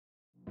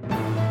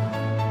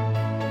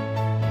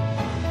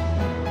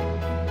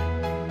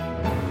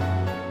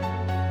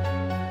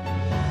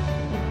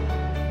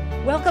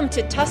Welcome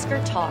to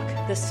Tusker Talk,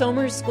 the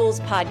Somers Schools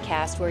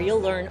podcast, where you'll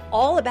learn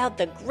all about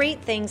the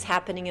great things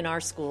happening in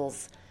our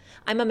schools.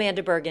 I'm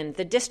Amanda Bergen,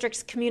 the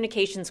district's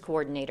communications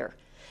coordinator.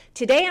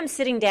 Today I'm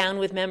sitting down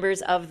with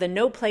members of the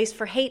No Place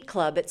for Hate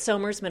Club at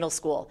Somers Middle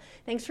School.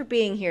 Thanks for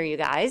being here, you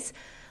guys.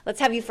 Let's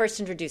have you first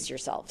introduce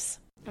yourselves.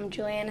 I'm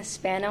Juliana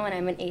Spano, and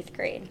I'm in 8th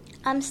grade.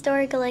 I'm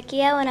Story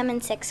Galicchio, and I'm in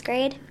 6th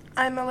grade.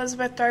 I'm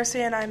Elizabeth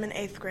Darcy, and I'm in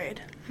 8th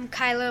grade. I'm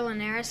Kyler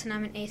Linares, and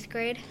I'm in 8th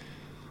grade.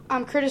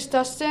 I'm Curtis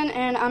Dustin,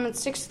 and I'm in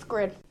 6th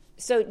grade.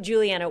 So,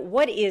 Juliana,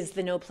 what is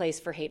the No Place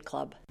for Hate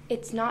Club?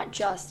 It's not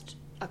just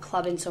a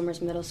club in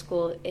Somers Middle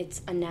School.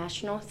 It's a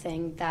national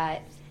thing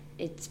that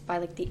it's by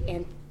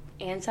the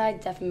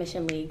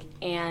Anti-Defamation League,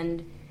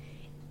 and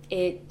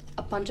a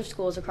bunch of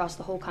schools across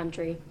the whole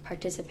country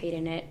participate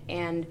in it,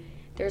 and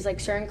there's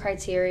certain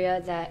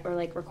criteria that or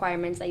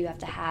requirements that you have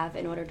to have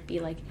in order to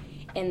be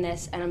in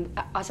this. And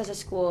us as a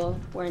school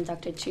were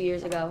inducted 2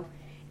 years ago,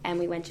 and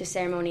we went to a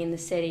ceremony in the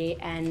city,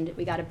 and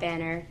we got a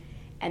banner,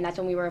 and that's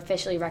when we were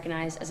officially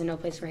recognized as a No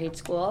Place for Hate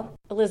school.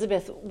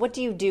 Elizabeth, what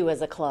do you do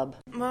as a club?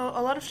 Well,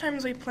 a lot of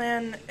times we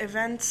plan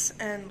events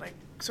and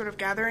sort of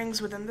gatherings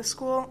within the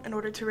school in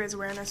order to raise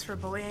awareness for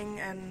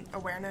bullying and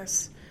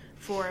awareness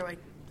for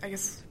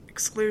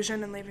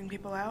exclusion and leaving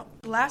people out.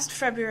 Last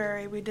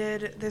February we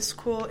did this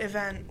cool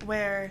event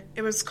where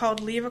it was called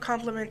Leave a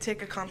Compliment,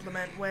 Take a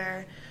Compliment,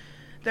 where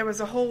there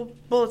was a whole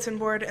bulletin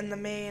board in the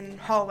main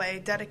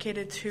hallway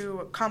dedicated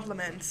to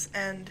compliments,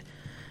 and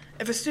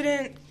if a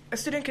student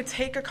could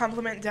take a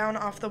compliment down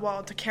off the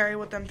wall to carry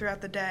with them throughout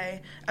the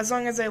day, as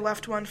long as they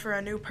left one for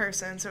a new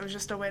person. So it was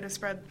just a way to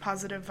spread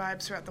positive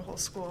vibes throughout the whole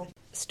school.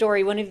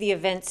 Story, one of the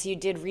events you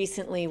did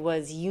recently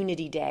was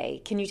Unity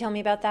Day. Can you tell me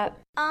about that?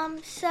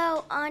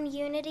 So on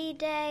Unity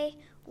Day,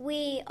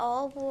 we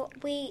all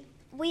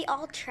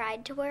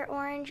tried to wear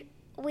orange.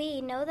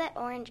 We know that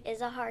orange is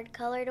a hard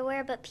color to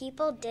wear, but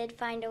people did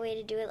find a way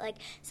to do it.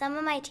 Some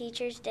of my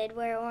teachers did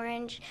wear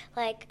orange.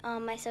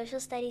 My social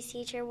studies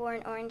teacher wore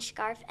an orange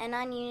scarf. And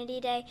on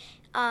Unity Day,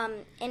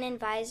 in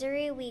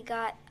advisory, we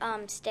got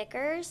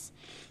stickers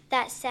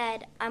that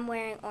said, "I'm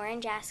wearing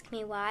orange, ask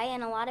me why."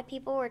 And a lot of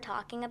people were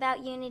talking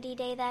about Unity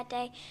Day that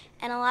day,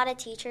 and a lot of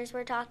teachers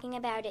were talking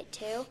about it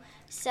too.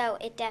 So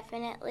it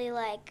definitely,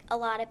 a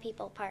lot of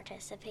people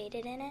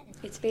participated in it.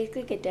 It's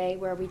basically a day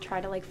where we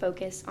try to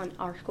focus on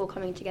our school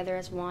coming together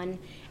as one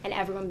and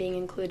everyone being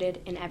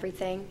included in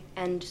everything.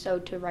 And so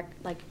to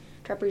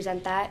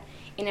represent that,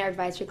 in our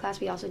advisory class,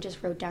 we also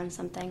just wrote down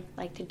something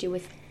to do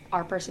with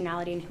our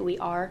personality and who we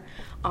are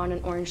on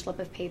an orange slip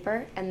of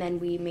paper, and then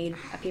we made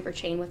a paper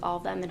chain with all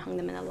of them and hung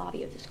them in the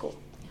lobby of the school.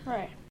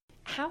 Right.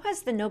 How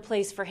has the No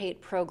Place for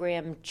Hate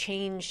program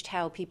changed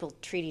how people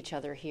treat each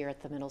other here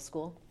at the middle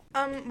school?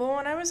 Well,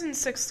 when I was in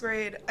 6th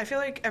grade, I feel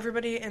like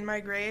everybody in my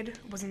grade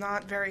was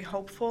not very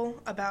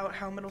hopeful about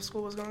how middle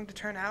school was going to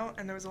turn out,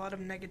 and there was a lot of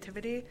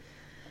negativity.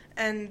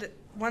 And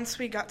once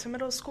we got to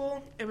middle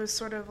school, it was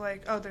sort of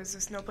there's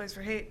this No Place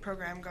for Hate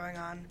program going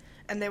on,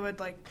 and they would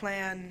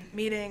plan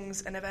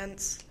meetings and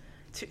events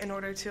in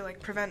order to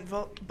prevent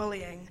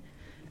bullying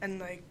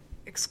and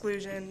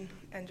exclusion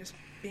and just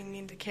being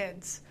mean to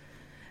kids.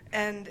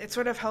 And it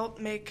sort of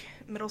helped make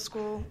middle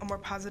school a more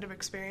positive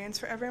experience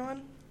for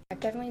everyone. I've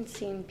definitely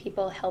seen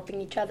people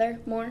helping each other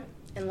more,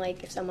 and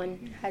if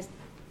someone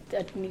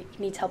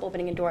needs help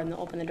opening a door, then they'll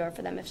open the door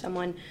for them. If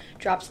someone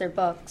drops their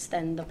books,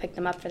 then they'll pick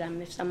them up for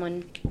them. If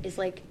someone is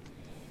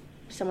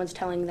someone's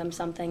telling them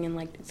something and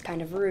it's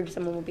kind of rude,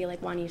 someone will be why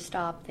don't you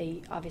stop?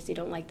 They obviously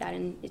don't like that,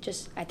 and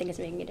I think it's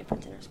making a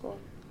difference in our school.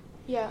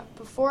 Yeah,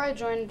 before I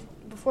joined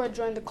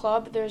the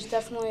club, there's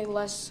definitely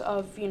less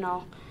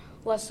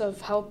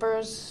of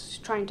helpers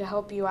trying to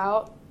help you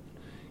out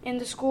in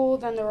the school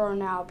than there are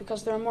now,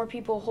 because there are more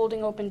people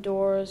holding open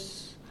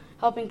doors,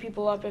 helping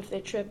people up if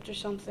they tripped or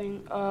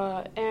something.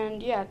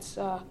 And yeah, it's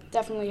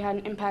definitely had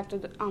an impact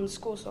on the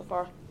school so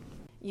far.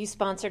 You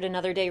sponsored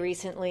another day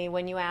recently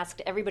when you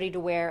asked everybody to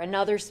wear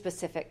another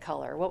specific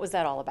color. What was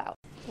that all about?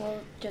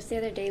 Well, just the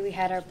other day we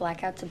had our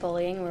Blackout to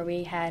Bullying, where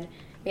we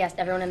asked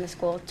everyone in the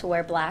school to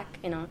wear black,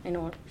 in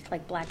order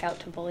blackout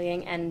to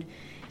bullying, and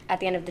at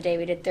the end of the day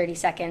we did 30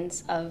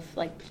 seconds of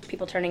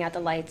people turning out the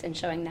lights and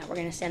showing that we're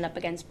going to stand up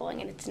against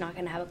bullying and it's not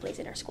going to have a place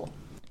in our school.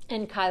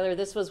 And Kyler,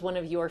 this was one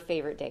of your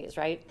favorite days,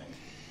 right?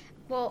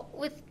 Well,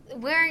 with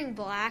wearing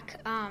black,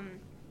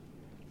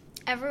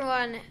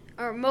 everyone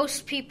or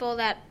most people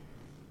that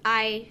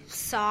I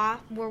saw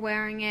were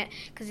wearing it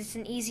because it's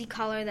an easy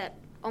color that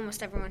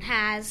almost everyone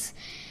has,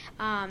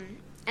 and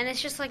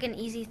it's just an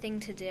easy thing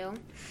to do.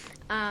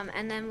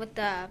 And then with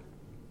the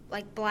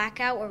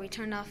blackout where we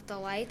turned off the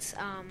lights,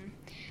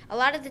 a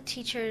lot of the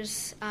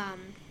teachers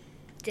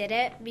did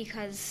it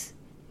because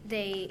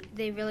they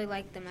really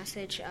liked the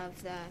message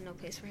of the No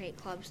Place for Hate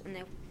clubs, and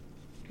they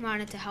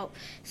wanted to help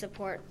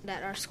support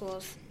that our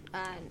schools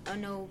a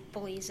no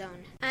bully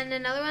zone. And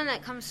another one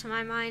that comes to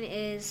my mind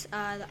is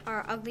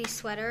our Ugly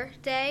Sweater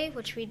Day,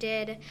 which we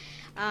did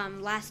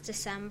last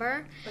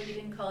December. But you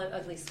didn't call it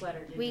Ugly Sweater,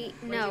 did you?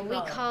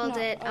 We called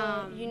it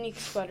Unique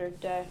Sweater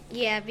Day.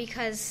 Yeah,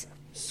 because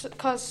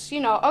Because,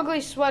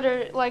 ugly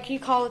sweater, like you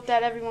call it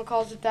that, everyone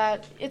calls it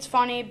that. It's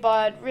funny,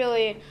 but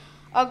really,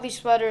 ugly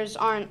sweaters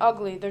aren't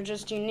ugly. They're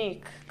just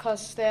unique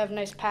because they have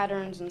nice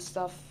patterns and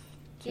stuff.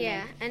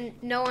 Yeah, and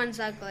no one's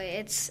ugly.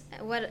 It's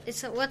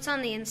what's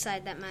on the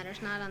inside that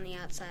matters, not on the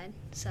outside.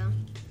 So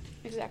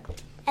Exactly.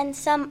 And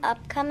some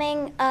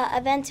upcoming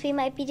events we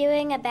might be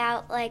doing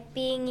about like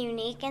being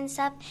unique and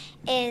stuff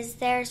is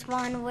there's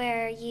one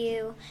where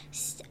you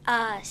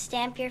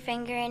stamp your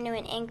finger into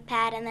an ink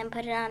pad and then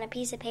put it on a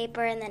piece of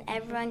paper, and then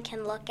everyone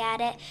can look at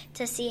it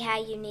to see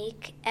how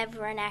unique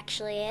everyone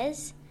actually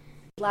is.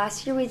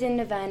 Last year we did an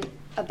event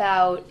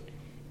about,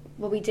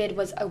 what we did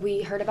was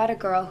we heard about a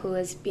girl who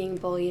was being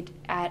bullied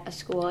at a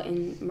school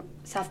in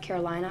South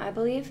Carolina, I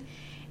believe,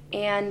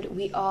 and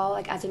we all,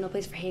 like as a No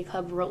Place for Hate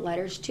Club, wrote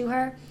letters to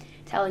her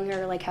telling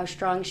her like how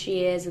strong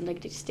she is and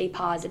like to stay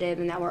positive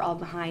and that we're all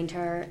behind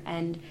her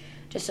and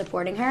just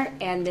supporting her.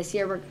 And this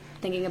year we're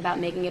thinking about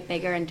making it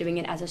bigger and doing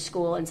it as a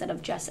school instead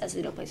of just as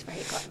the No Place for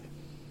Hate Club.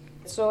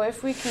 So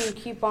if we can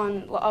keep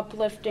on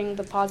uplifting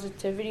the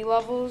positivity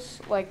levels,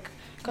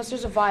 because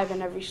there's a vibe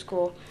in every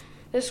school.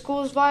 This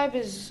school's vibe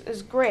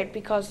is great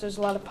because there's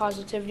a lot of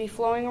positivity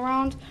flowing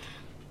around.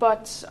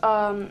 But,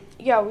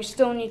 we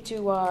still need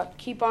to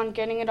keep on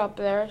getting it up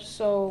there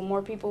so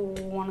more people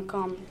will want to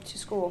come to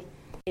school.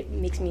 It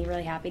makes me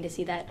really happy to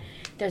see that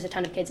there's a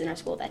ton of kids in our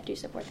school that do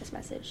support this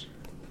message.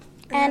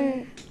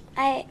 And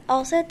I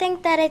also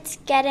think that it's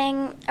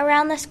getting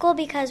around the school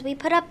because we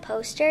put up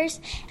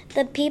posters.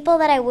 The people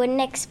that I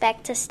wouldn't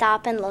expect to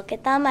stop and look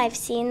at them, I've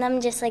seen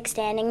them just like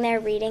standing there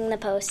reading the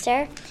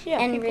poster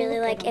and really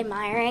like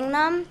admiring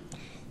them.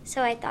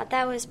 So I thought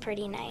that was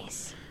pretty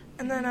nice.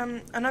 And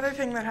then another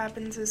thing that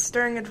happens is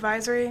during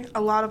advisory,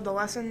 a lot of the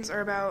lessons are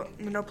about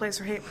the No Place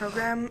for Hate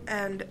program,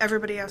 and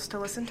everybody has to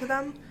listen to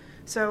them.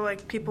 So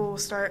like people will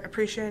start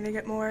appreciating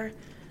it more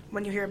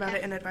when you hear about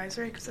it in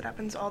advisory, because it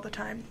happens all the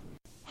time.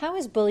 How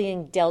is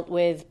bullying dealt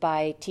with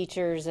by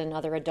teachers and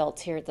other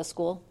adults here at the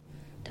school?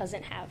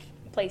 Doesn't have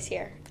a place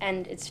here,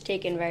 and it's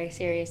taken very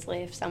seriously.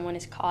 If someone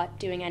is caught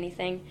doing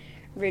anything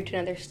rude to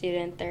another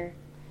student, they're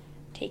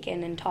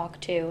taken and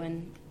talked to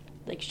and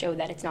like show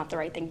that it's not the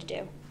right thing to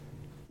do.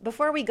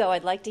 Before we go,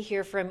 I'd like to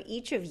hear from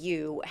each of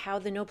you how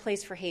the No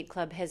Place for Hate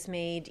Club has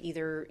made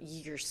either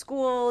your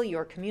school,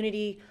 your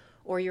community,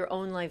 or your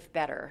own life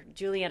better.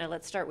 Juliana,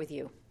 let's start with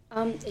you.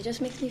 It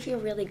just makes me feel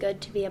really good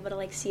to be able to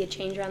like see a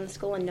change around the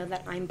school and know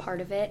that I'm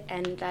part of it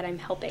and that I'm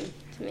helping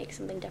to make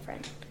something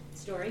different.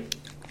 Story?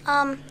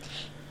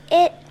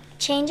 It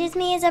changes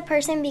me as a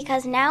person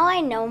because now I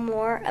know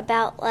more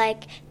about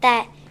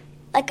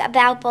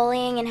about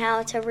bullying and how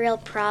it's a real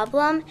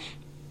problem.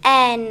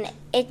 And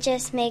it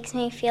just makes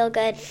me feel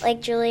good,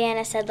 like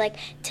Juliana said, like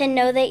to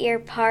know that you're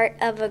part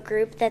of a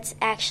group that's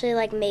actually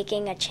like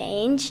making a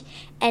change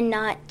and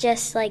not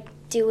just like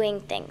doing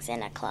things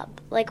in a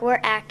club. Like we're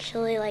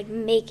actually like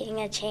making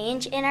a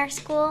change in our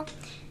school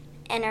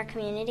and our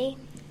community.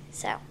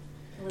 So,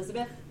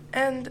 Elizabeth?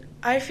 And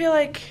I feel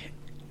like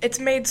it's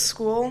made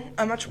school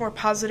a much more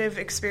positive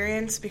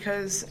experience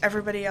because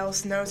everybody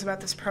else knows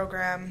about this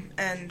program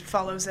and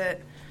follows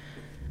it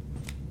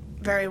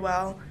very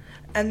well.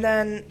 And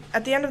then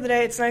at the end of the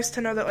day, it's nice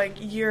to know that like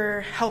you're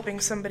helping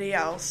somebody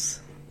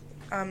else,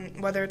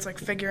 whether it's like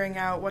figuring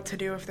out what to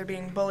do if they're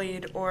being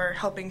bullied or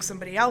helping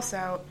somebody else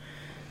out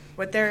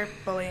with their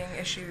bullying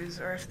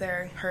issues or if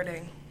they're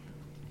hurting.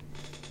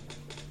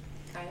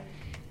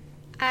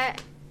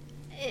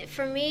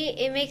 For me,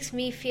 it makes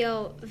me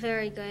feel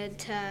very good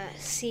to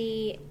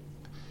see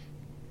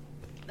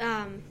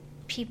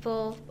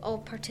people all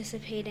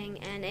participating,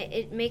 and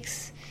it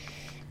makes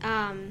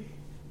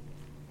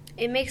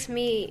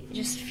me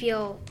just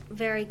feel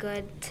very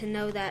good to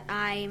know that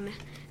I'm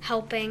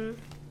helping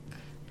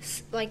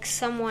like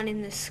someone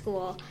in the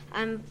school.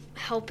 I'm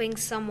helping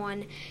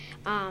someone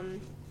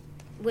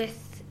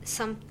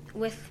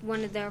with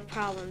one of their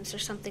problems or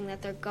something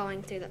that they're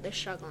going through that they're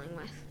struggling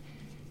with.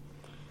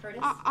 Curtis?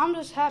 I'm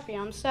just happy.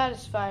 I'm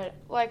satisfied.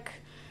 Like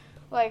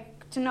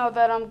to know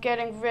that I'm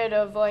getting rid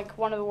of like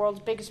one of the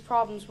world's biggest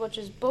problems, which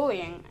is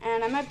bullying.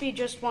 And I might be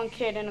just one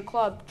kid in a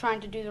club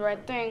trying to do the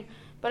right thing,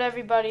 but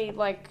everybody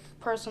like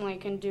personally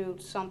can do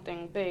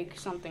something big,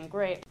 something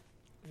great.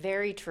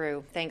 Very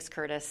true. Thanks,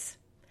 Curtis.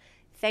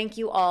 Thank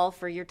you all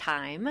for your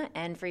time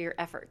and for your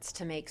efforts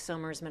to make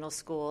Somers Middle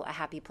School a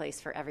happy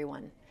place for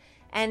everyone.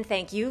 And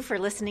thank you for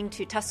listening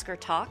to Tusker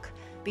Talk.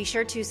 Be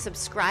sure to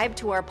subscribe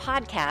to our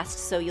podcast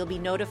so you'll be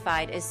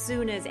notified as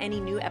soon as any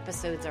new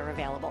episodes are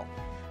available.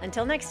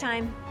 Until next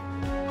time.